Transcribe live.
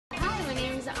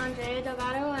Andrea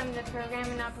Duarte. I'm the Program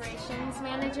and Operations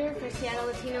Manager for Seattle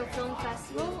Latino Film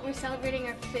Festival. We're celebrating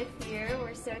our 5th year.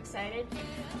 We're so excited.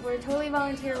 We're a totally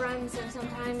volunteer run, so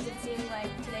sometimes it seemed like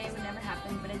today would never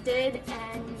happen, but it did,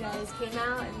 and you guys came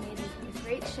out and made it a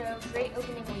great show, great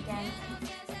opening weekend.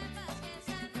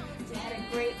 We had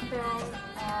a great film,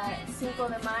 Cinco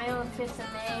de Mayo, 5th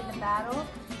of May, The Battle,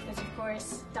 which of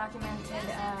course documented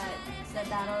the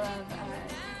Battle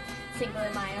of Cinco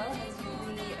de Mayo, as we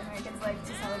Americans like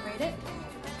to celebrate it.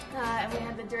 And we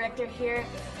have the director here,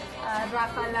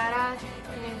 Rafa Lara,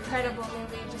 an incredible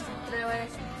movie, just a thriller.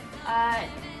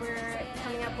 We're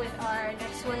coming up with our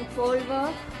next one,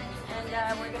 Polvo,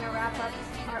 and we're going to wrap up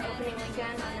our opening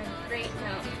weekend on a great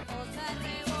note.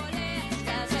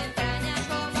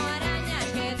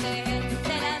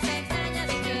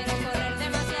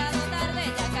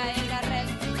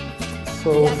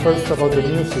 So first about the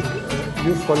music.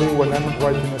 Usually when I'm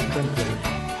writing a screenplay,